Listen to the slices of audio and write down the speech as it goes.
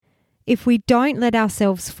If we don't let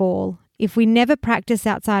ourselves fall, if we never practice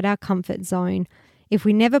outside our comfort zone, if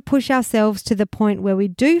we never push ourselves to the point where we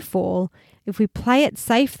do fall, if we play it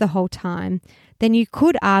safe the whole time, then you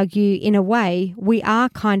could argue, in a way, we are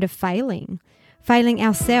kind of failing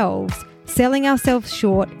ourselves, selling ourselves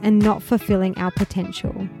short and not fulfilling our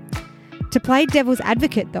potential. To play devil's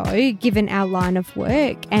advocate though, given our line of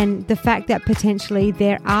work and the fact that potentially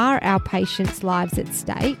there are our patients' lives at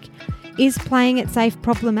stake, is playing it safe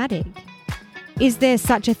problematic? Is there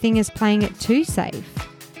such a thing as playing it too safe?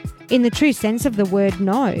 In the true sense of the word,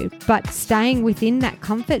 no, but staying within that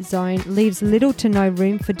comfort zone leaves little to no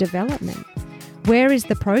room for development. Where is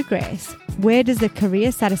the progress? Where does the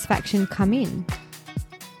career satisfaction come in?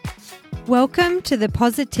 Welcome to the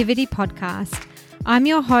Positivity Podcast. I'm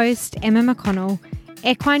your host, Emma McConnell,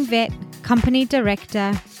 equine vet, company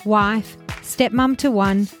director, wife, stepmom to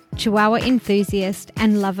one, Chihuahua enthusiast,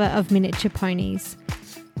 and lover of miniature ponies.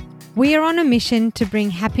 We are on a mission to bring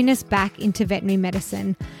happiness back into veterinary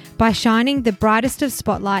medicine by shining the brightest of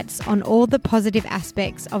spotlights on all the positive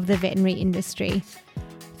aspects of the veterinary industry.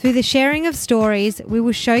 Through the sharing of stories, we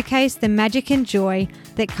will showcase the magic and joy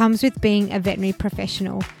that comes with being a veterinary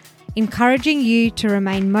professional, encouraging you to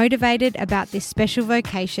remain motivated about this special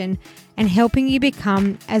vocation and helping you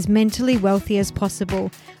become as mentally wealthy as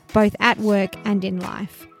possible, both at work and in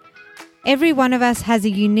life. Every one of us has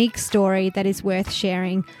a unique story that is worth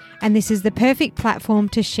sharing, and this is the perfect platform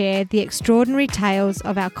to share the extraordinary tales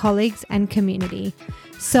of our colleagues and community.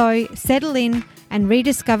 So settle in and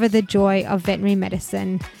rediscover the joy of veterinary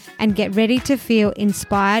medicine and get ready to feel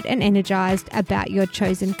inspired and energized about your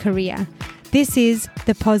chosen career. This is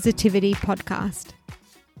the Positivity Podcast.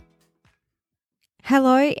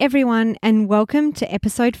 Hello everyone and welcome to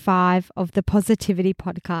episode 5 of the Positivity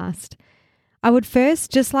Podcast. I would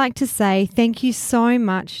first just like to say thank you so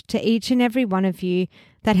much to each and every one of you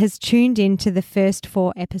that has tuned in to the first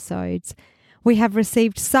 4 episodes. We have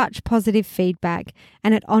received such positive feedback,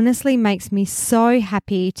 and it honestly makes me so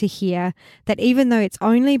happy to hear that even though it's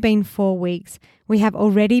only been 4 weeks, we have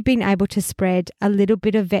already been able to spread a little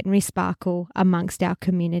bit of veterinary sparkle amongst our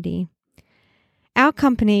community. Our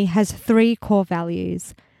company has 3 core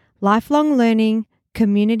values: lifelong learning,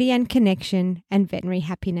 community and connection, and veterinary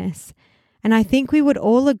happiness. And I think we would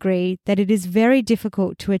all agree that it is very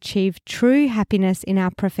difficult to achieve true happiness in our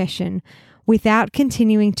profession without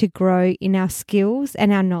continuing to grow in our skills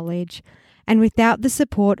and our knowledge, and without the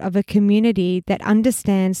support of a community that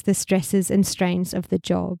understands the stresses and strains of the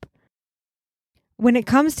job. When it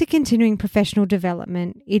comes to continuing professional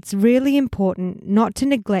development, it's really important not to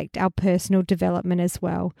neglect our personal development as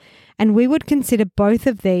well, and we would consider both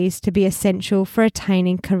of these to be essential for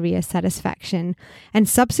attaining career satisfaction and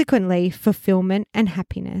subsequently fulfillment and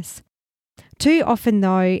happiness. Too often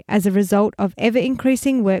though, as a result of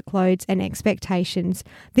ever-increasing workloads and expectations,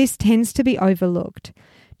 this tends to be overlooked.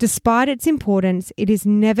 Despite its importance, it is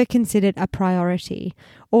never considered a priority,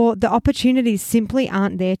 or the opportunities simply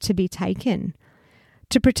aren't there to be taken.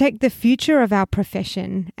 To protect the future of our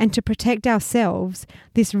profession and to protect ourselves,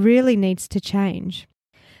 this really needs to change.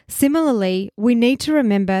 Similarly, we need to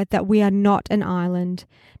remember that we are not an island.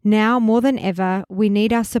 Now more than ever, we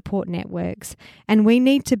need our support networks, and we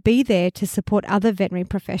need to be there to support other veterinary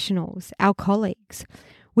professionals, our colleagues.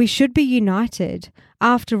 We should be united.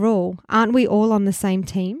 After all, aren't we all on the same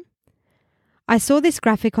team? I saw this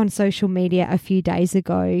graphic on social media a few days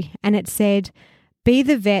ago, and it said, "Be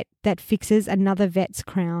the vet that fixes another vet's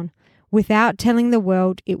crown without telling the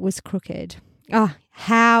world it was crooked." Oh,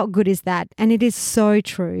 how good is that? And it is so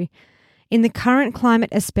true. In the current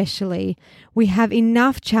climate especially, we have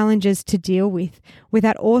enough challenges to deal with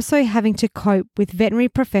without also having to cope with veterinary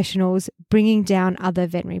professionals bringing down other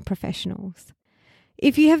veterinary professionals.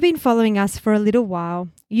 If you have been following us for a little while,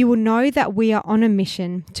 you will know that we are on a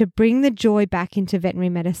mission to bring the joy back into veterinary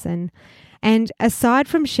medicine. And aside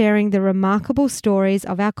from sharing the remarkable stories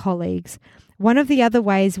of our colleagues, one of the other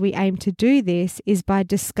ways we aim to do this is by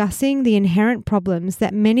discussing the inherent problems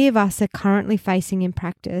that many of us are currently facing in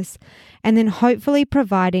practice, and then hopefully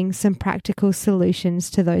providing some practical solutions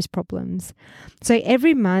to those problems. So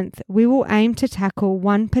every month, we will aim to tackle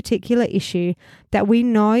one particular issue that we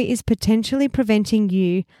know is potentially preventing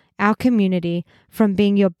you, our community, from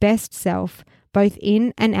being your best self, both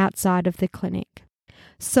in and outside of the clinic.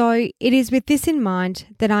 So it is with this in mind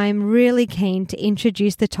that I am really keen to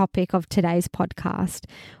introduce the topic of today's podcast,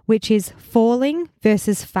 which is falling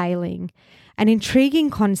versus failing, an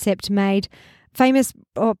intriguing concept made famous,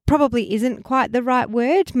 or probably isn't quite the right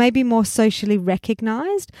word, maybe more socially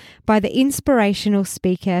recognised by the inspirational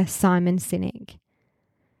speaker Simon Sinek.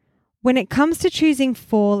 When it comes to choosing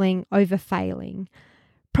falling over failing,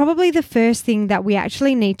 probably the first thing that we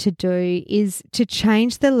actually need to do is to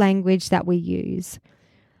change the language that we use.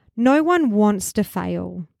 No one wants to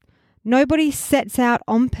fail. Nobody sets out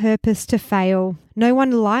on purpose to fail. No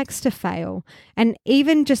one likes to fail. And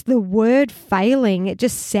even just the word failing, it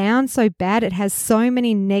just sounds so bad. It has so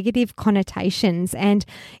many negative connotations, and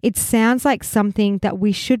it sounds like something that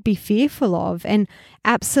we should be fearful of. And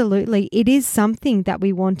absolutely, it is something that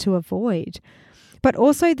we want to avoid. But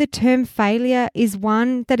also the term failure is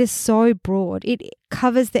one that is so broad. It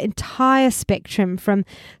covers the entire spectrum from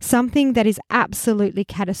something that is absolutely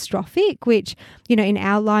catastrophic, which, in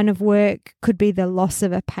our line of work could be the loss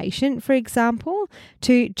of a patient, for example,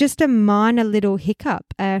 to just a minor little hiccup,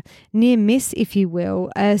 a near miss, if you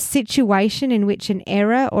will, a situation in which an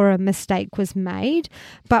error or a mistake was made,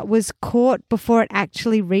 but was caught before it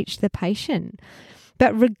actually reached the patient.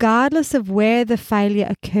 But regardless of where the failure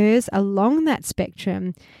occurs along that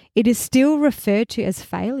spectrum, it is still referred to as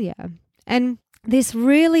failure. And this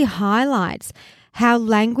really highlights how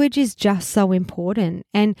language is just so important.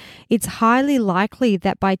 And it's highly likely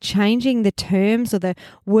that by changing the terms or the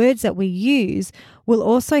words that we use will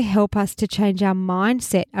also help us to change our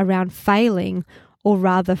mindset around failing, or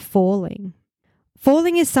rather falling.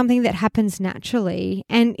 Falling is something that happens naturally,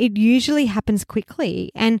 and it usually happens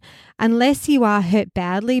quickly. And unless you are hurt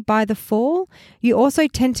badly by the fall, you also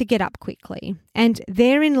tend to get up quickly. And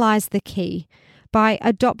therein lies the key. By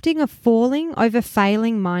adopting a falling over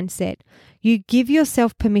failing mindset, you give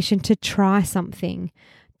yourself permission to try something,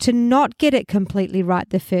 to not get it completely right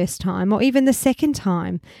the first time or even the second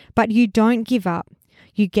time, but you don't give up.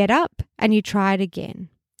 You get up and you try it again.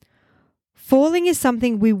 Falling is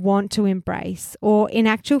something we want to embrace, or in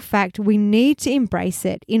actual fact, we need to embrace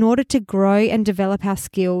it in order to grow and develop our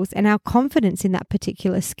skills and our confidence in that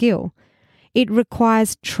particular skill. It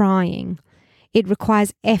requires trying. It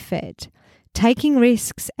requires effort, taking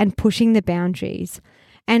risks and pushing the boundaries.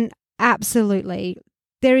 And absolutely,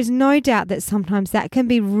 there is no doubt that sometimes that can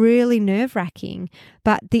be really nerve-wracking,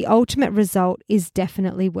 but the ultimate result is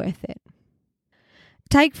definitely worth it.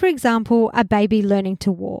 Take, for example, a baby learning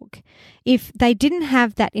to walk. If they didn't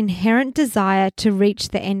have that inherent desire to reach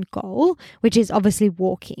the end goal, which is obviously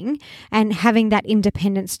walking and having that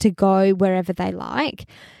independence to go wherever they like.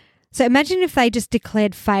 So imagine if they just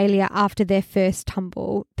declared failure after their first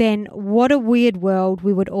tumble, then what a weird world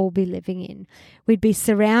we would all be living in. We'd be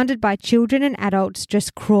surrounded by children and adults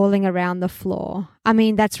just crawling around the floor. I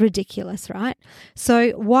mean, that's ridiculous, right?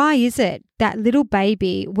 So why is it that little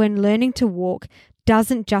baby, when learning to walk,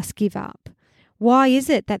 doesn't just give up? Why is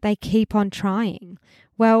it that they keep on trying?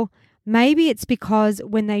 Well, maybe it's because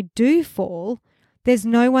when they do fall, there's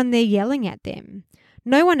no one there yelling at them.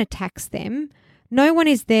 No one attacks them. No one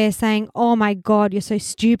is there saying, "Oh my God, you're so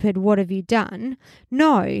stupid. What have you done?"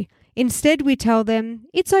 No. Instead, we tell them,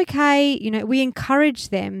 it's okay. We encourage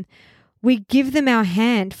them. We give them our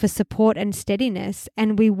hand for support and steadiness,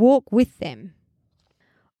 and we walk with them.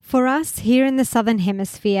 For us here in the Southern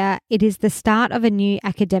Hemisphere, it is the start of a new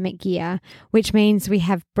academic year, which means we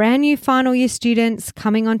have brand new final year students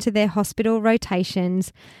coming onto their hospital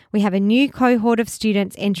rotations. We have a new cohort of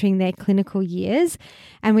students entering their clinical years,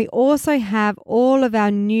 and we also have all of our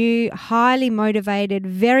new, highly motivated,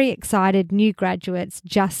 very excited new graduates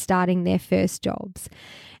just starting their first jobs.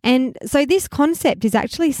 And so this concept is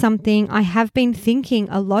actually something I have been thinking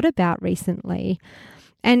a lot about recently.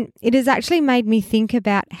 And it has actually made me think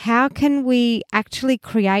about how can we actually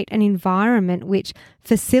create an environment which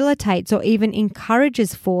facilitates or even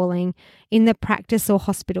encourages falling in the practice or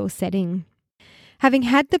hospital setting. Having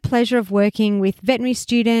had the pleasure of working with veterinary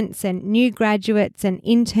students and new graduates and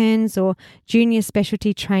interns or junior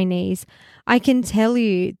specialty trainees, I can tell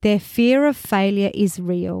you their fear of failure is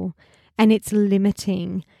real and it's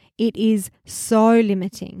limiting. It is so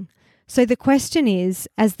limiting. So the question is,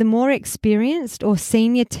 as the more experienced or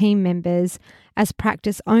senior team members, as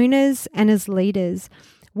practice owners and as leaders,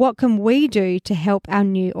 what can we do to help our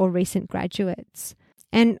new or recent graduates?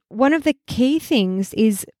 And one of the key things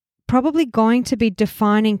is probably going to be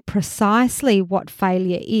defining precisely what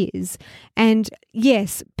failure is. And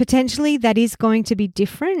yes, potentially that is going to be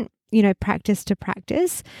different, practice to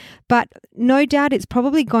practice, but no doubt it's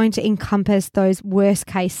probably going to encompass those worst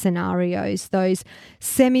case scenarios, those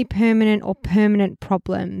semi-permanent or permanent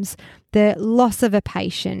problems, the loss of a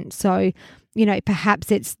patient. So,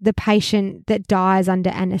 perhaps it's the patient that dies under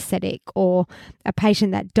anesthetic or a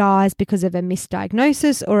patient that dies because of a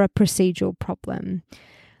misdiagnosis or a procedural problem.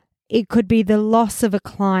 It could be the loss of a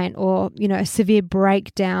client or, a severe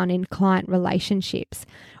breakdown in client relationships,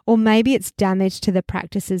 or maybe it's damage to the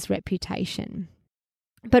practice's reputation.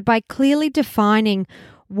 But by clearly defining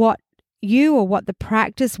what you or what the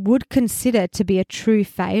practice would consider to be a true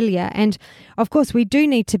failure. And of course, we do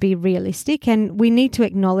need to be realistic and we need to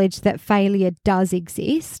acknowledge that failure does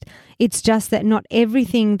exist. It's just that not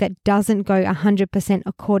everything that doesn't go 100%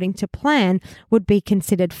 according to plan would be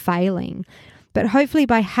considered failing. But hopefully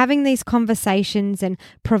by having these conversations and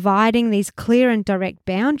providing these clear and direct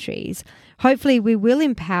boundaries, hopefully we will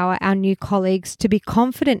empower our new colleagues to be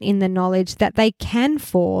confident in the knowledge that they can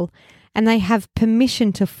fall and they have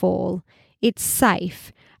permission to fall. It's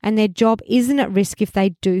safe and their job isn't at risk if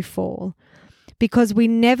they do fall. Because we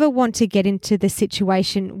never want to get into the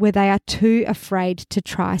situation where they are too afraid to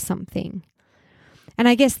try something. And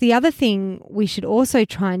I guess the other thing we should also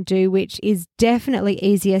try and do, which is definitely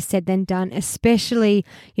easier said than done, especially,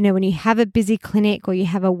 when you have a busy clinic or you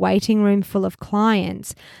have a waiting room full of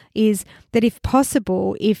clients, is that if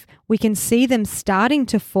possible, if we can see them starting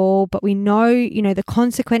to fall, but we know, the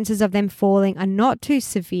consequences of them falling are not too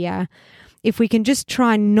severe, if we can just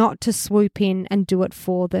try not to swoop in and do it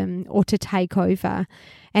for them or to take over,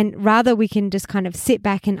 and rather we can just kind of sit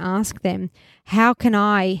back and ask them, how can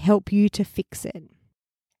I help you to fix it?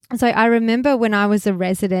 So I remember when I was a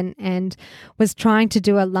resident and was trying to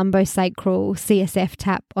do a lumbosacral CSF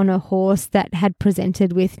tap on a horse that had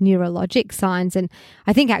presented with neurologic signs. And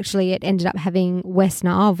I think actually it ended up having West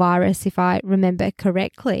Nile virus, if I remember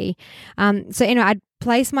correctly. I'd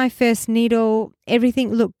placed my first needle.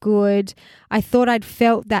 Everything looked good. I thought I'd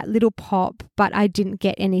felt that little pop, but I didn't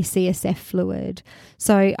get any CSF fluid.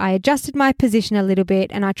 So I adjusted my position a little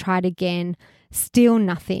bit and I tried again. Still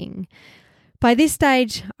nothing. By this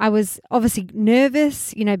stage, I was obviously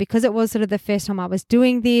nervous, because it was sort of the first time I was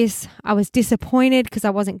doing this. I was disappointed because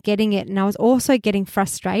I wasn't getting it. And I was also getting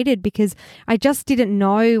frustrated because I just didn't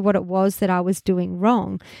know what it was that I was doing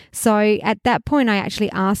wrong. So at that point, I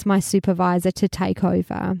actually asked my supervisor to take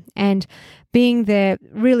over. And being the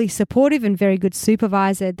really supportive and very good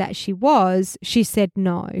supervisor that she was, she said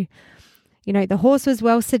no. The horse was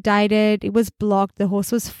well sedated. It was blocked. The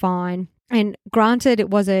horse was fine. And granted, it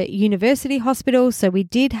was a university hospital, so we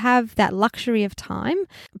did have that luxury of time.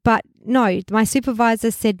 But no, my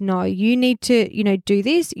supervisor said, no, you need to, do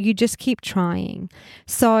this. You just keep trying.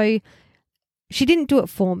 So she didn't do it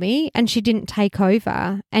for me and she didn't take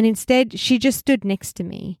over. And instead, she just stood next to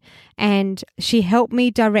me and she helped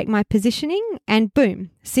me direct my positioning and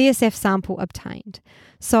boom, CSF sample obtained.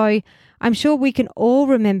 So I'm sure we can all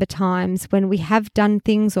remember times when we have done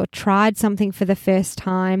things or tried something for the first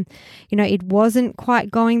time. It wasn't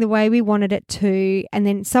quite going the way we wanted it to. And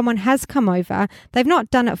then someone has come over. They've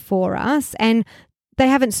not done it for us. And they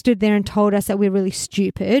haven't stood there and told us that we're really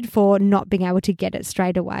stupid for not being able to get it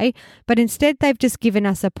straight away. But instead, they've just given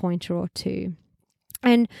us a pointer or two.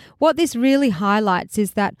 And what this really highlights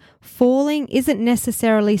is that falling isn't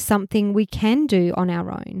necessarily something we can do on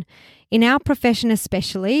our own. In our profession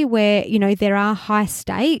especially, where, there are high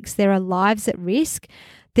stakes, there are lives at risk,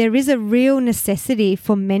 there is a real necessity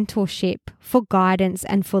for mentorship, for guidance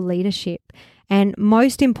and for leadership. And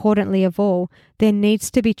most importantly of all, there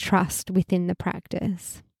needs to be trust within the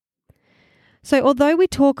practice. So although we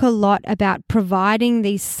talk a lot about providing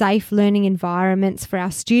these safe learning environments for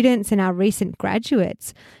our students and our recent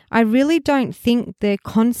graduates, I really don't think the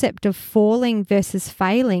concept of falling versus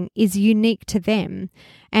failing is unique to them.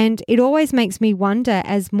 And it always makes me wonder,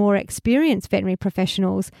 as more experienced veterinary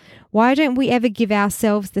professionals, why don't we ever give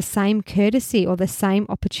ourselves the same courtesy or the same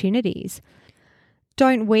opportunities?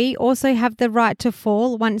 Don't we also have the right to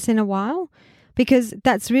fall once in a while? Because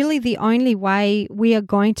that's really the only way we are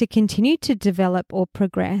going to continue to develop or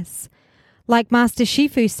progress. Like Master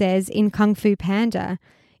Shifu says in Kung Fu Panda,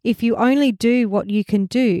 if you only do what you can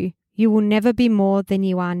do, you will never be more than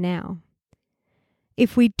you are now.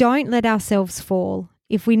 If we don't let ourselves fall,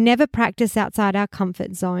 if we never practice outside our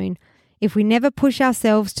comfort zone, if we never push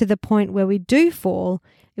ourselves to the point where we do fall,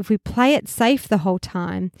 if we play it safe the whole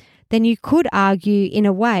time, then you could argue in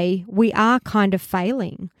a way we are kind of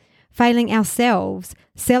failing ourselves,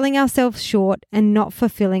 selling ourselves short and not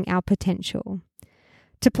fulfilling our potential.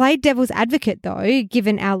 To play devil's advocate though,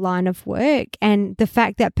 given our line of work and the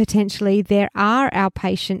fact that potentially there are our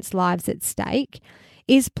patients' lives at stake,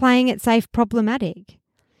 is playing it safe problematic?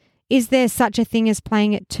 Is there such a thing as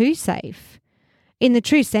playing it too safe? In the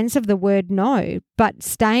true sense of the word, no, but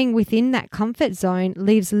staying within that comfort zone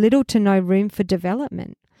leaves little to no room for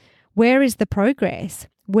development. Where is the progress?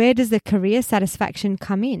 Where does the career satisfaction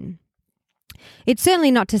come in? It's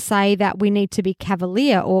certainly not to say that we need to be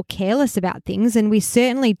cavalier or careless about things, and we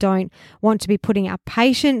certainly don't want to be putting our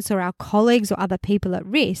patients or our colleagues or other people at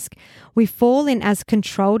risk. We fall in as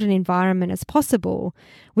controlled an environment as possible,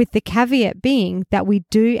 with the caveat being that we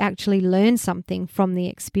do actually learn something from the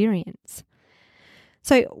experience.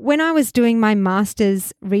 So when I was doing my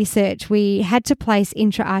master's research, we had to place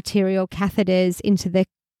intra-arterial catheters into the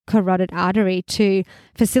carotid artery to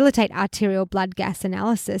facilitate arterial blood gas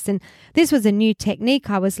analysis. And this was a new technique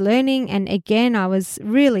I was learning. And again, I was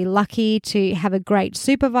really lucky to have a great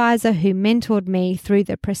supervisor who mentored me through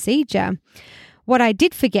the procedure. What I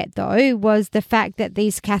did forget, though, was the fact that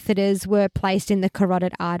these catheters were placed in the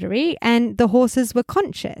carotid artery and the horses were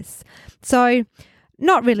conscious. So,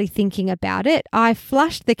 not really thinking about it, I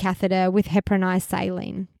flushed the catheter with heparinized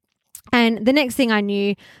saline. And the next thing I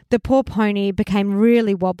knew, the poor pony became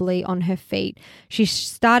really wobbly on her feet. She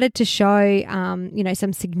started to show,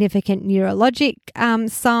 some significant neurologic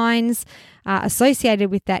signs associated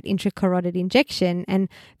with that intracarotid injection. And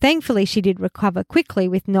thankfully, she did recover quickly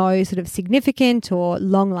with no sort of significant or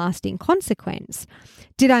long-lasting consequence.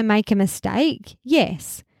 Did I make a mistake?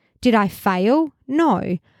 Yes. Did I fail?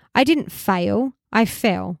 No. I didn't fail. I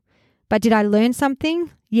fell. But did I learn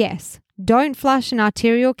something? Yes. Don't flush an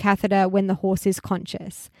arterial catheter when the horse is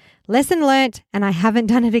conscious. Lesson learnt, and I haven't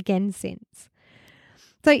done it again since.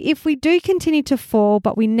 So if we do continue to fall,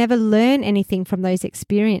 but we never learn anything from those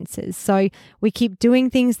experiences, so we keep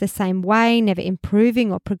doing things the same way, never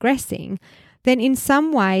improving or progressing, then in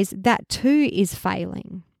some ways that too is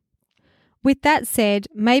failing. With that said,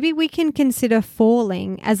 maybe we can consider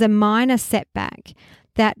falling as a minor setback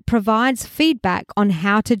that provides feedback on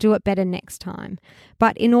how to do it better next time.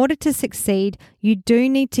 But in order to succeed, you do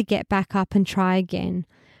need to get back up and try again,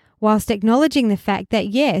 whilst acknowledging the fact that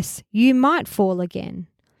yes, you might fall again.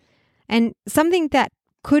 And something that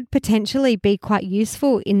could potentially be quite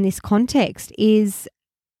useful in this context is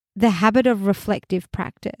the habit of reflective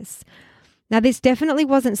practice. Now, this definitely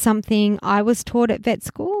wasn't something I was taught at vet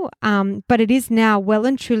school, but it is now well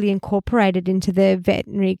and truly incorporated into the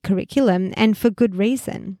veterinary curriculum, and for good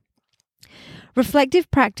reason.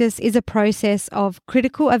 Reflective practice is a process of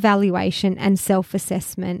critical evaluation and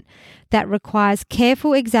self-assessment that requires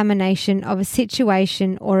careful examination of a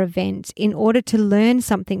situation or event in order to learn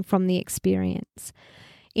something from the experience.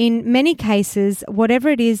 In many cases, whatever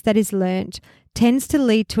it is that is learnt tends to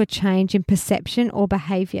lead to a change in perception or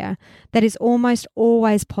behaviour that is almost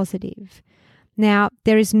always positive. Now,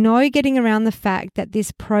 there is no getting around the fact that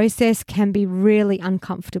this process can be really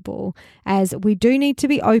uncomfortable, as we do need to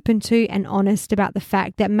be open to and honest about the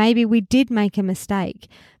fact that maybe we did make a mistake.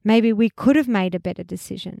 Maybe we could have made a better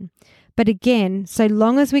decision. But again, so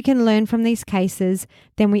long as we can learn from these cases,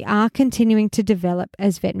 then we are continuing to develop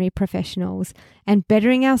as veterinary professionals and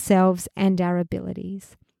bettering ourselves and our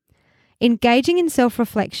abilities. Engaging in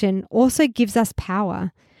self-reflection also gives us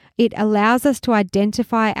power. It allows us to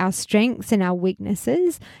identify our strengths and our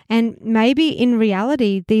weaknesses, and maybe in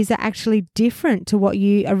reality, these are actually different to what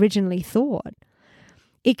you originally thought.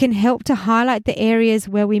 It can help to highlight the areas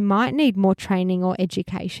where we might need more training or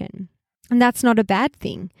education, and that's not a bad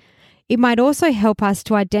thing. It might also help us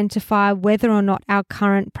to identify whether or not our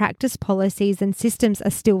current practice policies and systems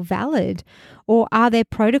are still valid, or are there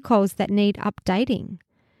protocols that need updating.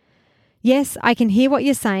 Yes, I can hear what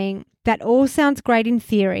you're saying. That all sounds great in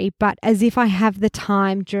theory, but as if I have the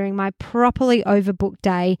time during my properly overbooked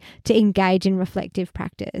day to engage in reflective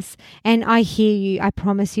practice. And I hear you, I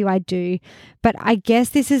promise you I do. But I guess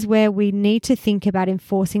this is where we need to think about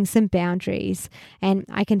enforcing some boundaries. And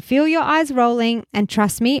I can feel your eyes rolling, and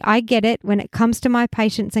trust me, I get it. When it comes to my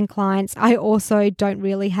patients and clients, I also don't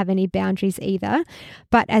really have any boundaries either.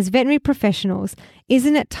 But as veterinary professionals,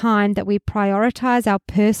 isn't it time that we prioritize our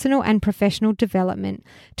personal and professional development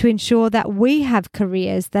to ensure that we have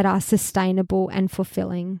careers that are sustainable and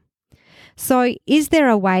fulfilling? So, is there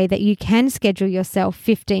a way that you can schedule yourself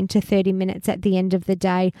 15 to 30 minutes at the end of the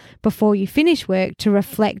day before you finish work to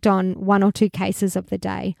reflect on one or two cases of the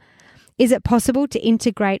day? Is it possible to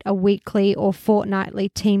integrate a weekly or fortnightly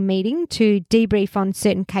team meeting to debrief on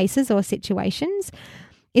certain cases or situations?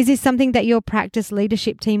 Is this something that your practice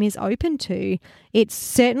leadership team is open to? It's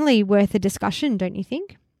certainly worth a discussion, don't you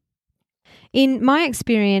think? In my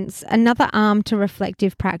experience, another arm to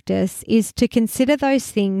reflective practice is to consider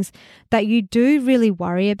those things that you do really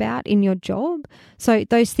worry about in your job. So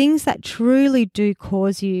those things that truly do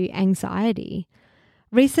cause you anxiety.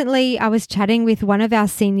 Recently, I was chatting with one of our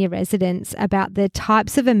senior residents about the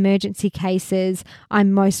types of emergency cases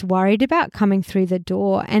I'm most worried about coming through the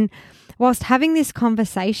door. And whilst having this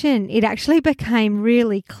conversation, it actually became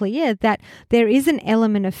really clear that there is an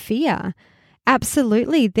element of fear.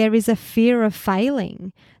 Absolutely, there is a fear of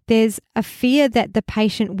failing. There's a fear that the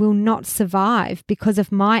patient will not survive because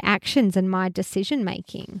of my actions and my decision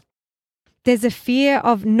making. There's a fear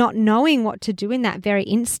of not knowing what to do in that very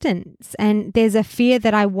instance, and there's a fear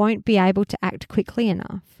that I won't be able to act quickly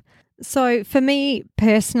enough. So for me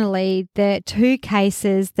personally, the two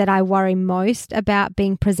cases that I worry most about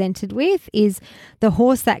being presented with is the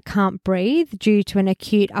horse that can't breathe due to an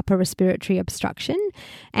acute upper respiratory obstruction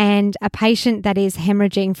and a patient that is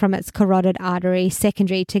hemorrhaging from its carotid artery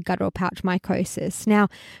secondary to guttural pouch mycosis. Now,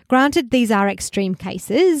 granted, these are extreme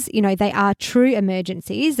cases, they are true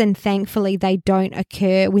emergencies and thankfully they don't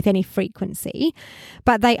occur with any frequency,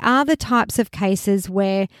 but they are the types of cases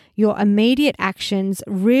where your immediate actions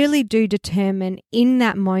really do determine in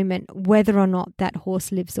that moment whether or not that horse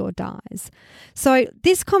lives or dies. So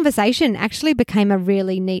this conversation actually became a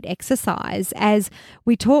really neat exercise as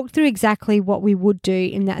we talked through exactly what we would do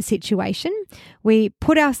in that situation. We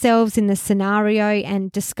put ourselves in the scenario and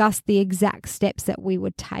discussed the exact steps that we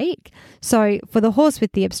would take. So for the horse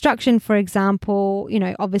with the obstruction, for example,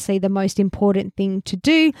 obviously the most important thing to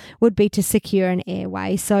do would be to secure an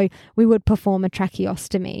airway. So we would perform a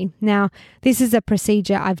tracheostomy. Now, this is a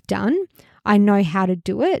procedure I've done. I know how to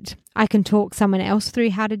do it. I can talk someone else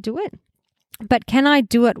through how to do it. But can I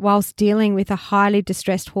do it whilst dealing with a highly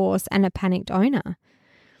distressed horse and a panicked owner?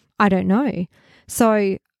 I don't know.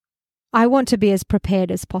 So I want to be as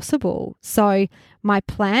prepared as possible. So my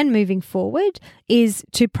plan moving forward is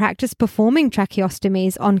to practice performing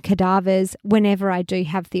tracheostomies on cadavers whenever I do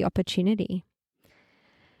have the opportunity.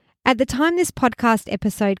 At the time this podcast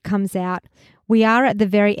episode comes out, we are at the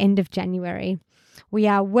very end of January. We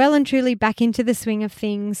are well and truly back into the swing of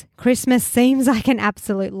things. Christmas seems like an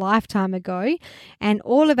absolute lifetime ago, and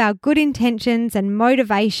all of our good intentions and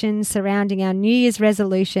motivations surrounding our New Year's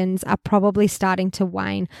resolutions are probably starting to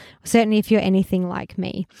wane, certainly if you're anything like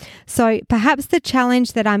me. So perhaps the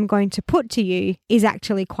challenge that I'm going to put to you is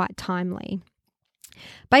actually quite timely.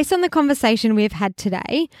 Based on the conversation we've had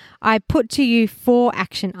today, I put to you 4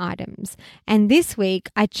 action items, and this week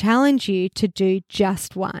I challenge you to do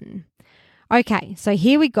just one. Okay, so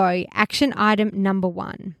here we go. Action item number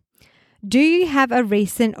 1. Do you have a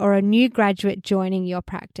recent or a new graduate joining your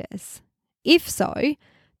practice? If so,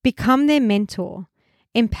 become their mentor.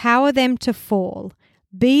 Empower them to fall.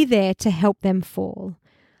 Be there to help them fall.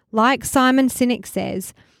 Like Simon Sinek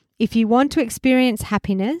says, if you want to experience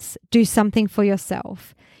happiness, do something for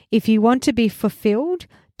yourself. If you want to be fulfilled,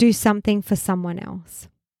 do something for someone else.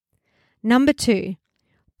 Number 2,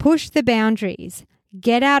 push the boundaries.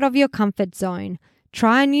 Get out of your comfort zone.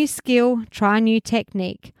 Try a new skill, try a new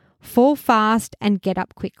technique. Fall fast and get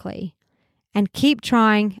up quickly. And keep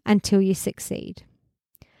trying until you succeed.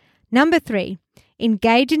 Number 3,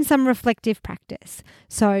 engage in some reflective practice.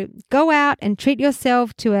 So go out and treat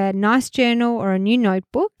yourself to a nice journal or a new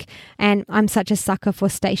notebook. And I'm such a sucker for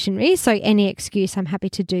stationery, so any excuse, I'm happy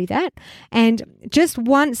to do that. And just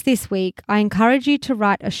once this week, I encourage you to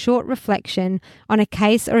write a short reflection on a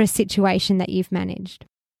case or a situation that you've managed.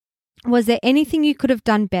 Was there anything you could have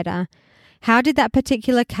done better? How did that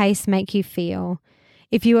particular case make you feel?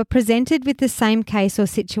 If you were presented with the same case or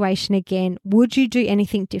situation again, would you do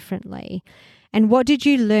anything differently? And what did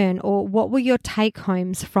you learn, or what were your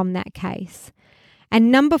take-homes from that case? And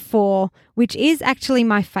number 4, which is actually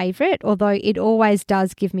my favorite, although it always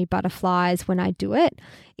does give me butterflies when I do it,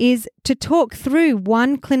 is to talk through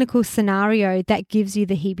one clinical scenario that gives you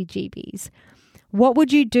the heebie-jeebies. What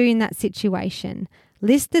would you do in that situation?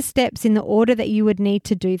 List the steps in the order that you would need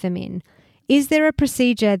to do them in. Is there a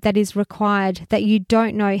procedure that is required that you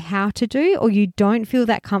don't know how to do or you don't feel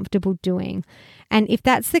that comfortable doing? And if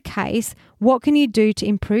that's the case, what can you do to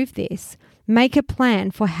improve this? Make a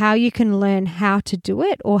plan for how you can learn how to do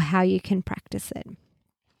it or how you can practice it.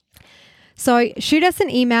 So shoot us an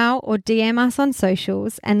email or DM us on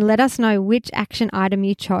socials and let us know which action item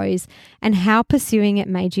you chose and how pursuing it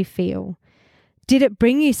made you feel. Did it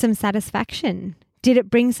bring you some satisfaction? Did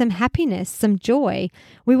it bring some happiness, some joy?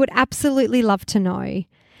 We would absolutely love to know.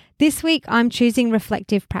 This week, I'm choosing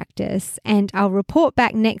reflective practice, and I'll report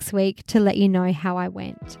back next week to let you know how I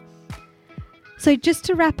went. So just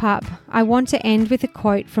to wrap up, I want to end with a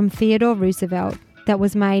quote from Theodore Roosevelt that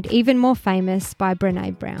was made even more famous by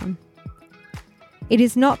Brené Brown. It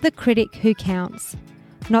is not the critic who counts,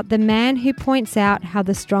 not the man who points out how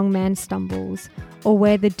the strong man stumbles, or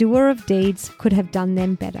where the doer of deeds could have done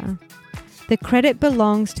them better. The credit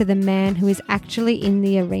belongs to the man who is actually in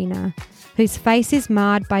the arena, whose face is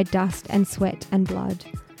marred by dust and sweat and blood,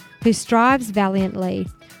 who strives valiantly,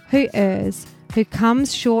 who errs, who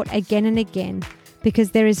comes short again and again,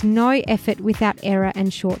 because there is no effort without error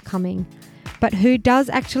and shortcoming, but who does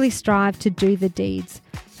actually strive to do the deeds,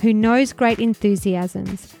 who knows great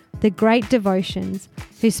enthusiasms, the great devotions,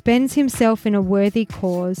 who spends himself in a worthy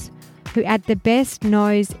cause, who at the best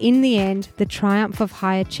knows in the end the triumph of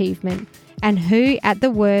high achievement, and who at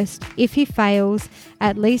the worst, if he fails,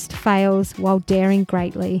 at least fails while daring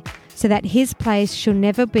greatly, so that his place shall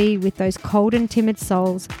never be with those cold and timid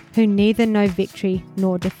souls who neither know victory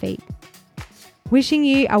nor defeat. Wishing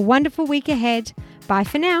you a wonderful week ahead. Bye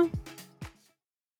for now.